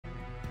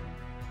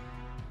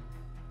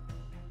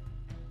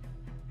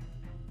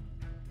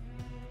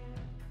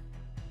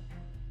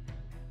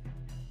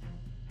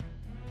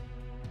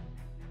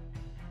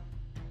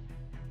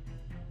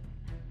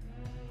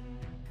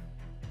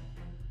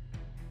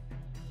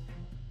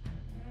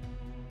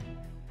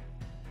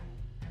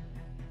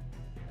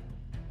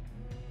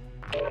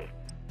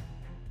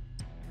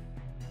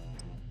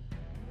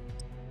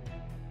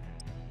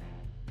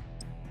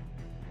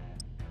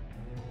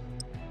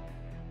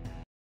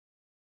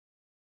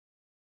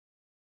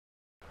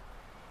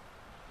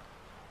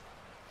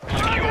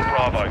Secure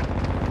Bravo.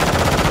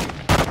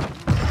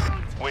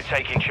 We're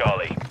taking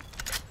Charlie.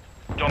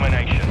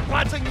 Domination.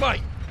 Planting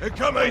mate!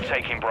 Incoming! We're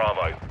taking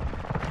Bravo.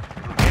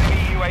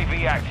 Enemy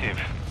UAV active.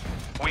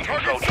 We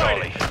control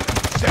Charlie.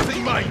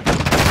 Setting mate!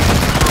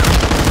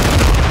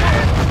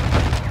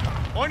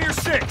 On your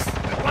six!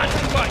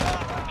 Planting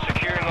mate!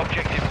 Securing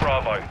objective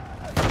Bravo.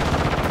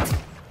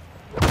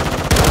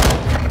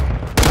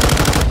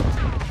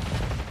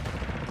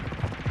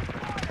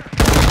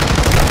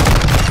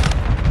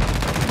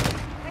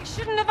 They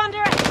shouldn't have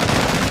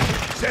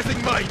underestimated.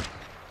 Setting mate!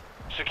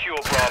 Secure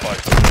Bravo.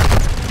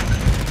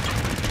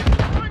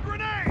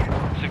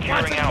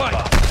 Securing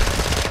Alpha.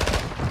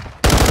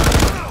 The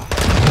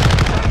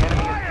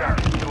enemy has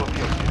captured two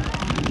objectives.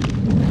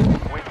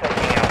 We're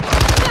taking Alpha.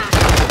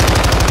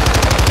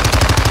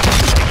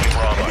 Taking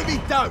Bravo. Enemy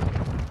down!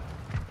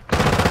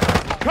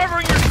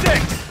 Covering your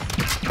six!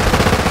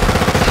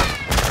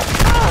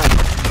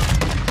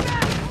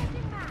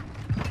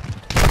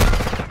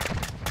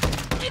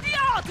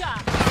 Idiota!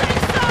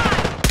 Same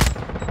side!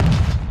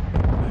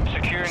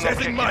 Securing Setting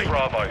objective mate.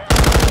 Bravo.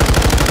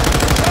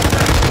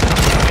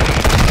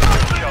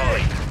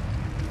 Charlie.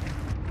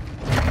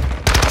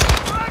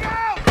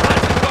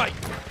 Planting mate!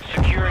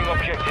 Securing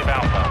objective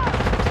Alpha.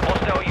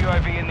 Hostile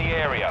UAV in the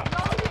area.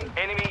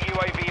 Enemy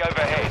UAV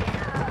overhead.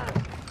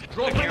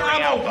 Dropping Securing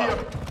ammo Alpha. here!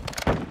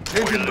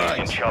 We're Changing losing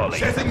mags! Charlie.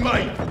 Setting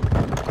mate!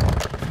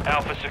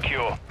 Alpha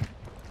secure.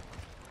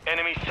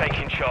 Enemies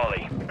taking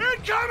Charlie.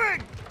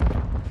 Incoming!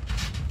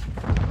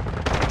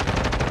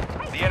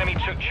 The enemy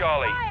took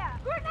Charlie.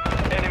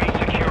 Enemy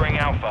securing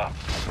Alpha.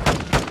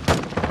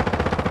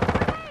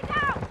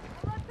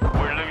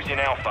 We're losing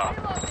Alpha.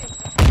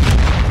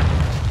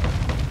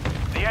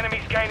 The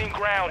enemy's gaining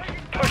ground.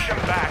 Push them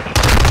back.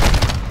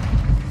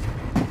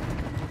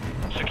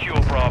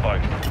 Secure Bravo.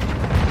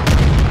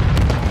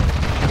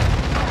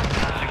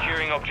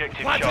 Securing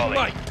objective Planting Charlie.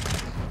 mate!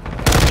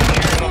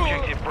 Securing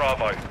objective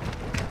Bravo.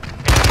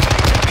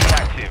 Enemy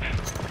active.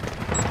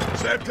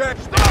 Septex!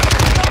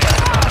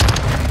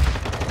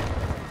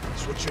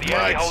 Switching The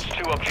enemy mags! holds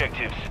two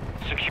objectives.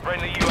 Securing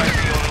the UAV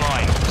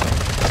online.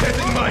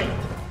 Setting mate!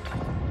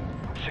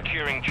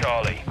 Securing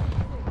Charlie.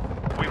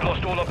 We've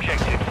lost all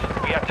objectives.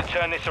 We have to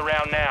turn this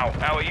around now.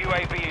 Our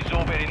UAV is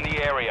orbiting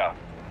the area.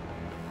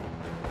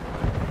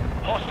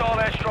 Hostile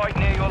airstrike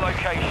near your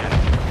location.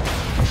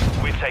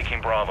 We're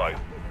taking Bravo.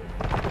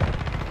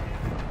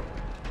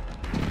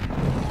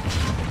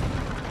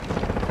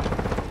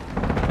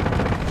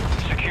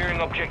 Securing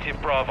objective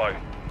Bravo.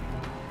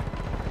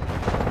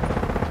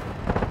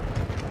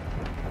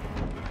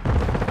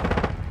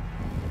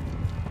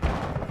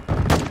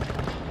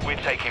 We're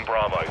taking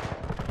Bravo.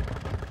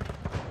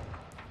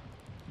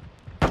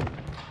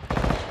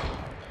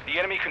 The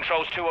enemy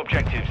controls two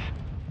objectives.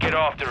 Get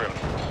after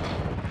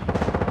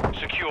him.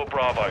 Secure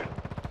Bravo.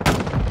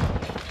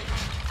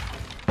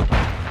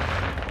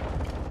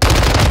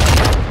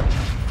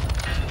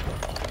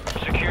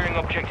 Securing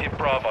objective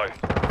Bravo.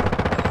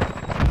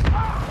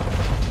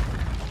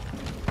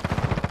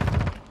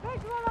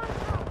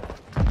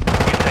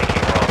 We're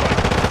taking Bravo.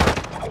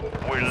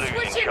 We're losing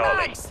Switching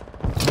Charlie. mags!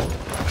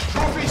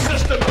 Trophy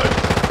system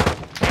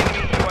out!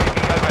 Enemy UAV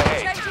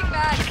overhead. Changing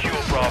mags!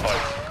 Secure Bravo.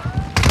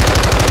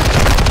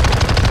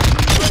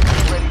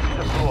 Ready to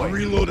deploy.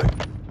 Reloading.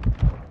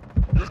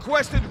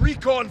 Requested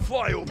recon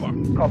flyover.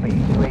 Copy.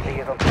 UAV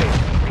is on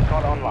station.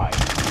 Recon online.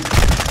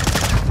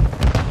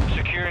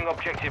 Securing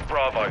objective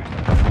Bravo.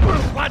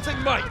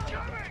 Planting mate!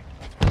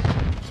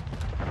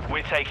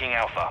 We're taking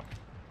Alpha.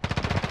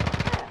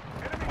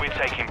 We're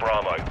taking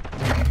Bravo.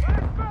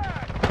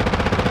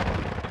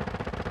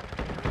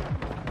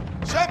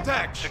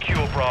 Septex!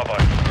 Secure Bravo.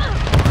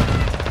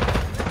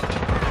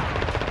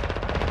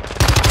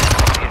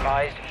 Be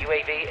advised,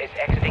 UAV is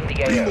exiting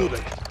the AO.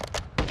 Reloading.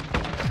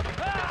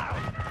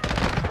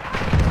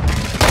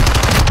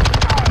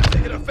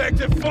 Taking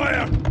effective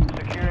fire!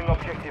 Securing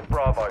objective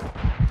Bravo.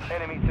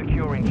 Enemy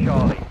securing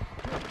Charlie.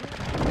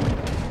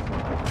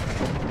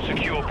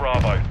 Secure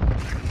Bravo.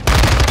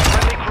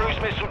 Friendly cruise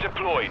missile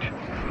deployed.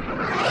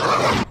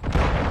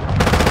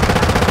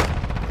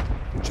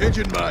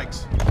 Changing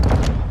mags.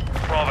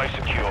 Bravo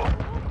secure.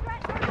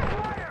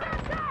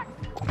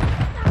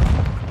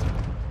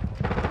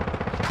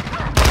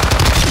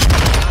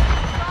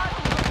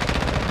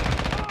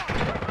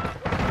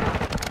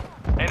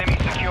 Enemy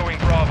securing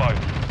Bravo.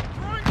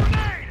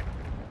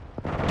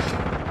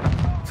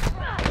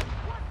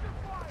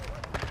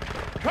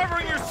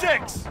 Covering your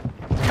six!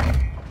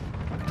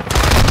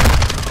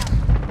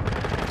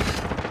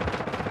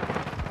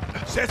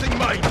 Setting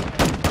mate! Taking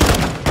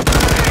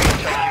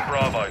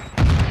Bravo.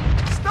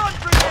 Stun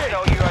grenade!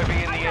 Hostile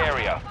UAV in the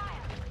area.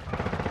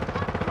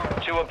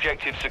 Two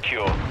objectives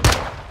secure.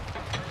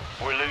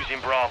 We're losing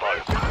Bravo.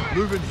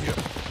 Moving here.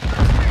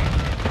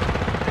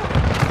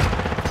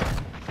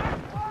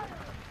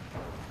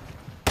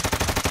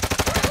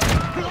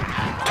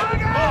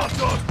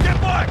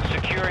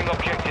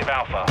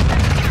 Alpha.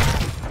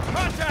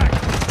 Contact!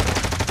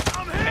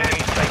 I'm hit!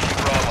 Enemies taking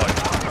Bravo.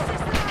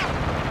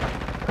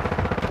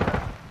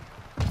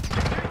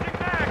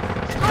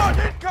 Stun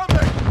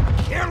incoming!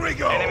 Here we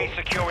go! Enemy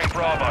securing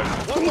Bravo.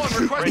 1-1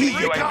 Friendly requesting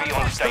UAV recon on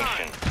hostile.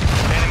 station.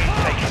 Enemies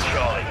taking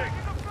Charlie.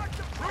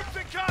 Troops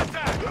in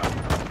contact!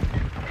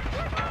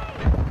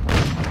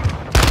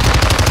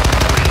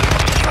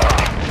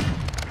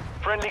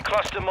 Friendly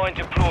cluster mine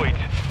deployed.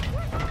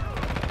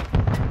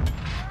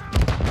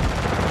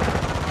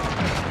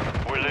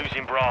 We're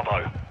losing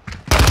Bravo.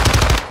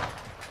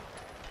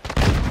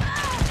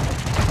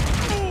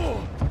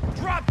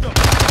 Drop them!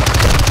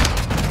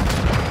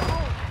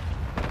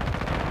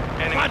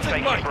 Enemies Planting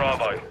taking mine.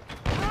 Bravo.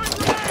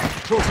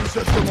 Trophy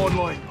system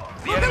online.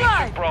 The enemy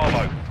took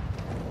Bravo.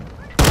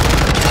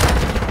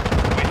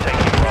 We're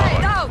taking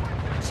Bravo. Out!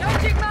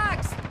 Changing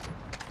mags!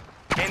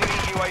 Enemy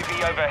UAV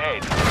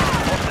overhead.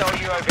 Hostile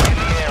UAV in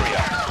the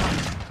area.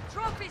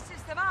 Trophy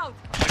system out!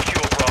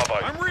 Secure Bravo.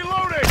 I'm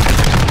reloading!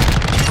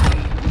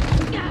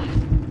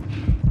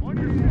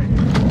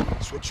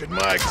 Switching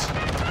mags.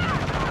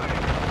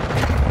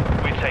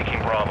 We're taking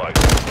Bravo.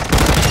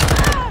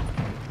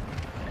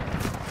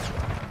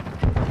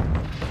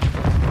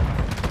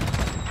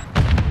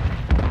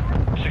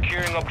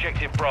 Securing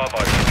objective Bravo.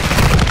 Enemy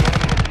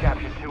has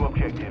captured 2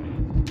 objectives.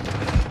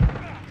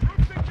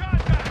 Troops in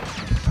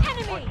contact!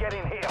 Enemy!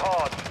 Getting hit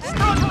hard.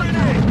 Stun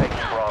grenade!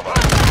 Taking Bravo.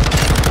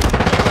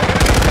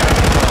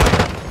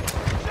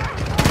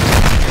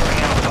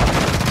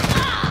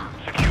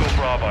 Secure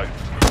Bravo.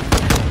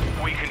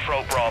 We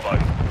control Bravo.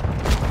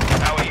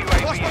 Our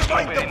UAV is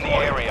orbiting the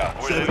area.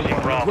 We're losing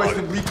Bravo.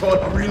 Requesting recon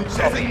marine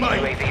setting mine.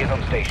 UAV is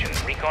on station.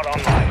 Recon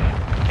online.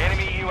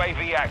 Enemy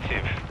UAV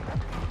active.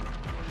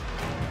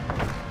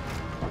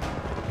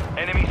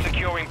 Enemy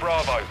securing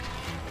Bravo.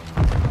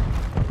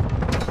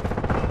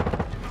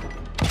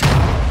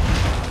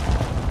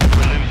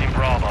 We're losing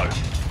Bravo.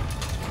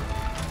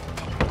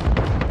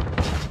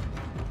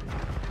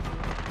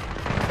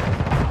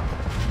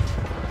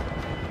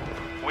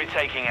 We're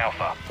taking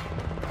Alpha.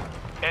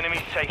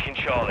 Enemies taking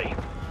Charlie.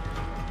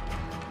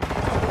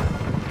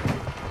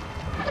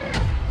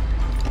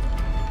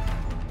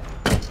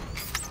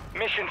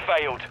 Mission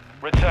failed.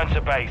 Return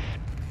to base.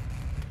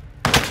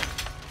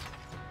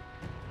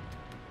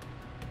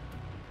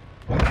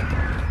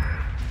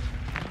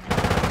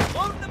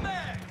 Load the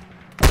mag!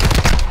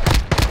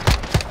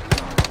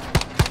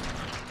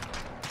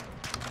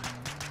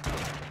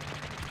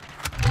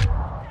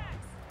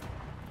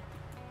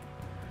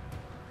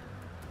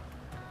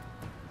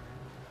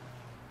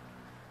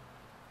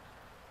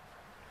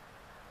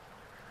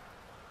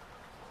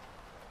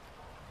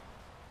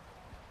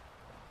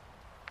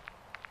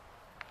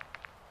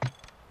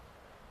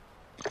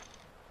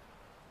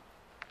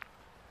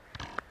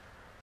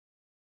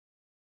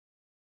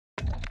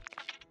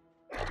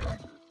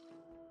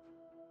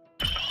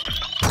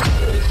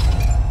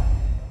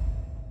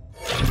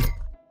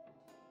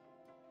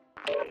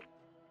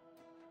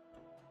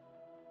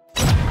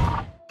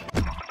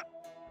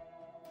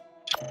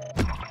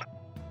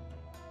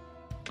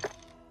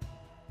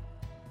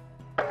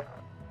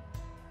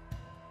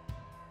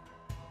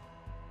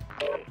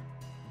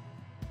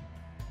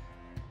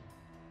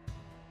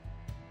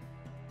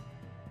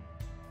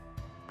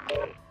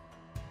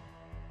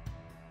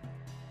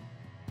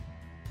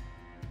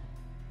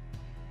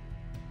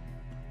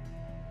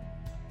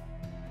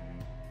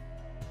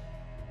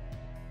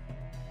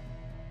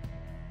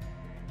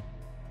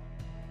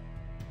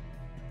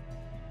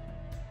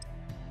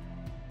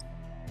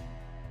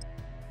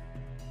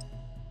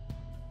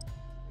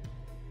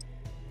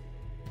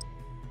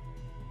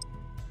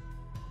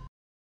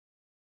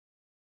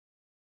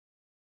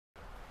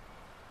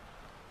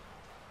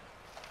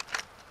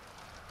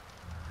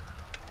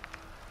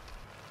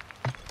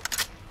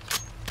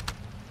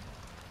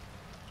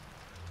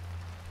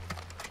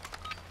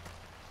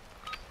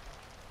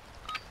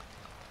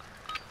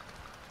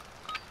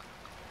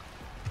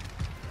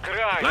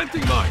 Grind.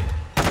 Planting mine!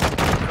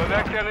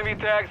 Collect enemy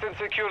tags and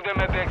secure them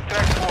at the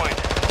extract point.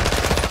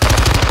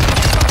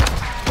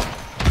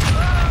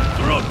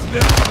 Dropped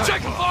them!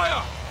 Check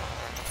fire!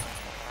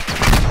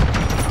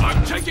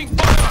 I'm taking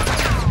fire!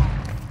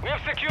 We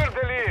have secured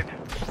the lead.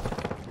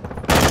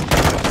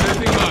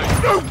 Setting mine!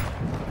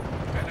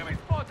 Enemy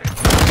spotted.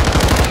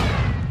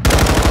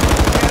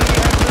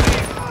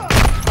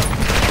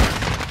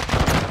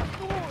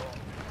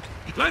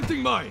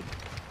 Planting mine!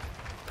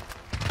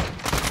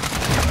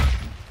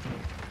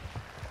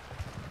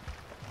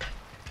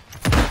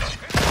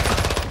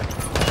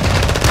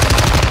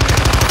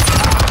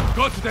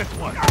 Got that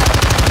one!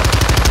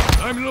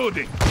 I'm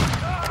loading!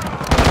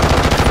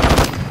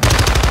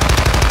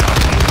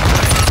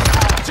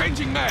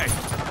 Changing mag!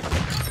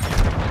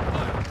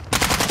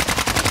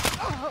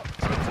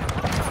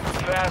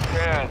 Fast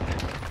hands.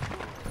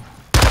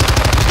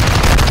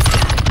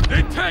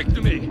 They tagged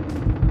me!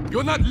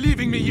 You're not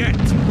leaving me yet!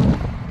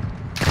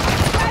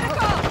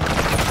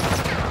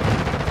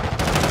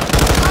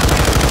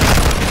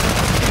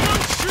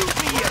 Don't shoot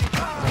me yet!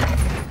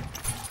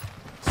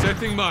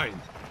 Setting mine.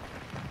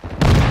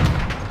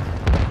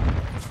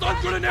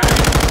 Grenade!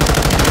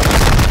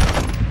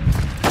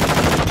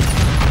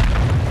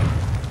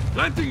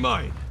 Planting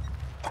mine!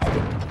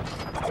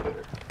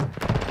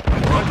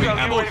 Dropping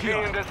ammo UAV in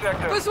here! the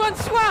sector. Besoin de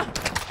soins!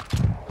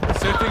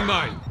 Setting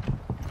mine!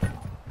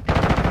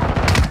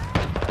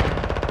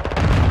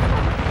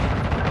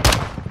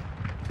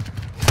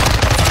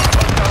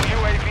 Hostile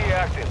UAV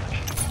active.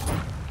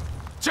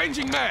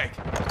 Changing mag!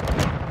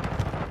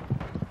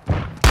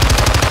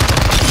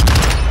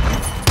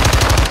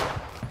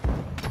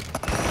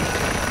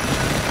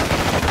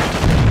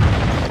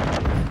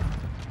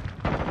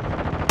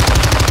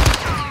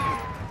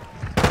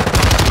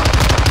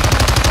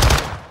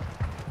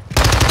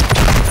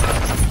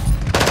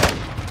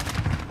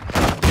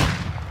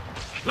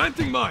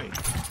 Planting mine!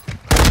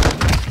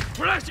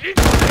 Flash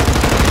incoming!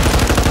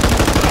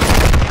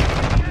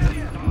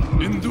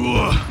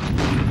 Endure!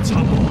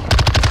 Trouble!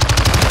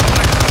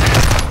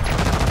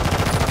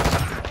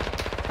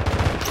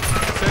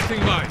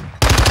 Setting mine!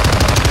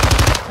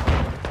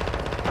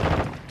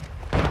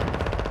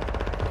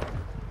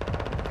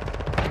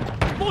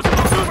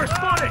 Multiple mover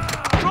spotted!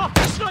 Drop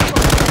the sniper!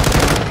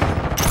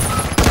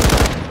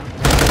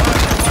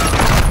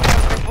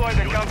 Deploy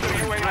the counter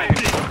UAV.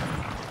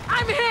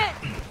 I'm hit!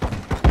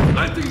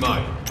 Planting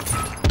mine!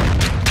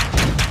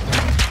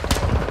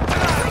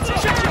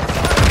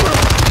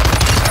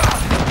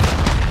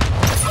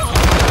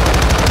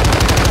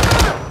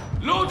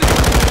 Loading!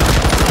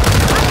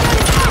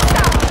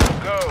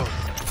 Go.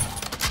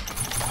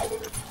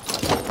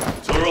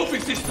 Trophy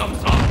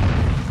systems up!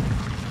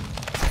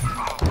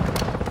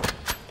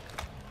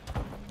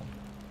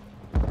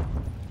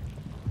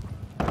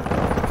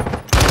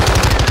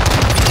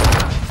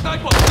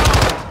 Sniper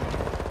down!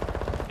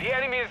 The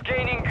enemy is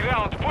gaining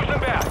ground. Push them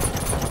back.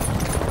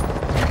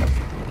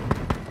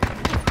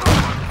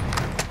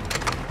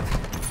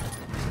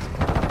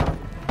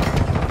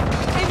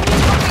 Ennemi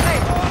repéré!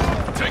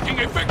 Taking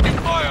effective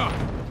fire!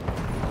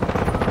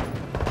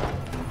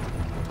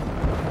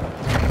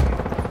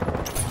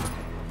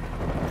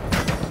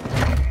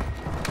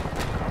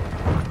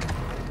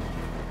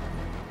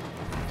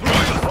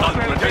 Throwing a stun!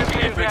 We're taking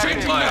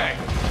effective fire!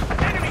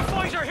 Enemy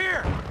fighter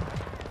here!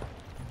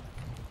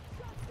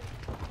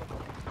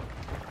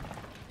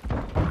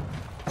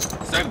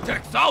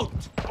 Semtex out!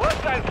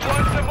 Hostiles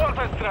launched the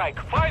mortar strike.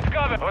 Find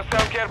cover.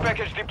 Hostile care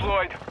package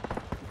deployed.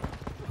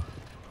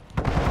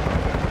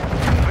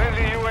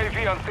 Friendly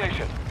UAV on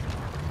station.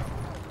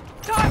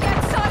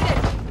 Target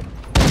sighted!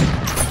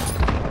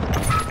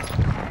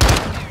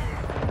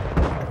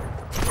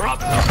 Drop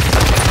them!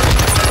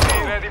 Be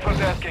ready for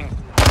tasking.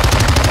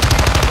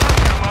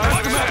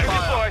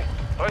 Deploy.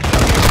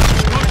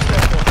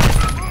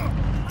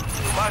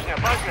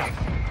 Hostile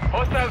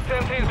Hostile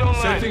sentries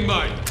online. Setting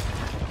mine!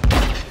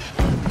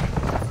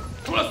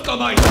 Cluster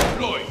mine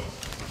deployed!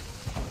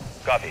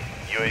 Copy.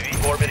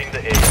 UAV orbiting the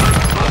area.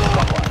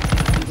 Supply.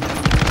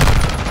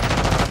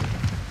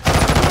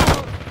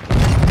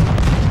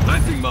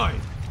 Planting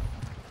mine!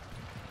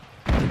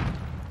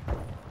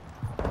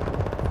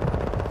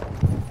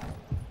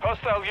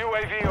 Hostile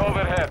UAV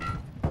overhead.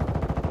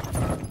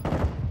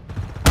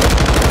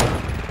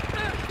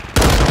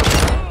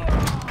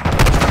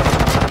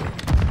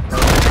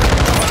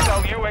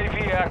 Hostile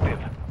UAV active.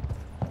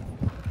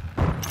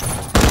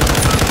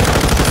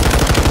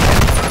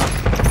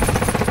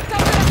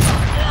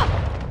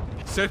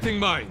 Setting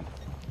mine!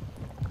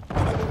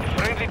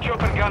 Friendly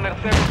chopper gunner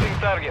servicing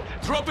target.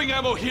 Dropping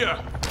ammo here!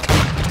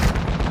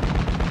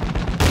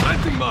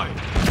 Planting mine!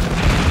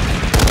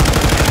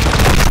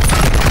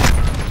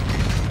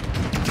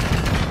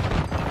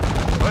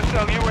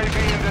 Hostile UAV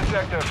in the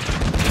sector.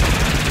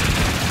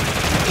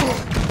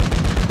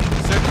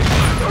 Setting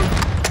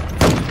mine!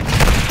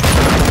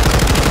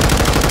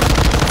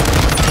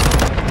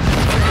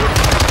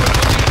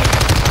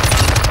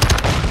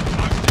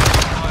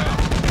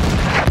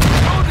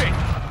 Loading!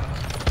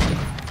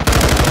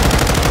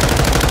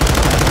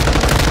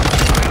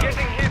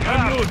 Getting hit hard.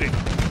 Unloading!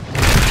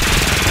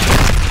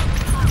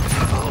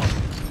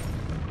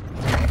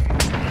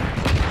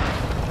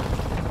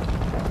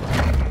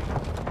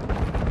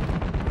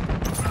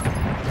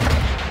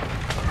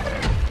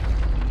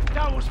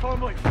 That was for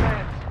my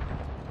friends.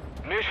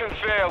 Mission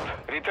failed.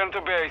 Return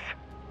to base.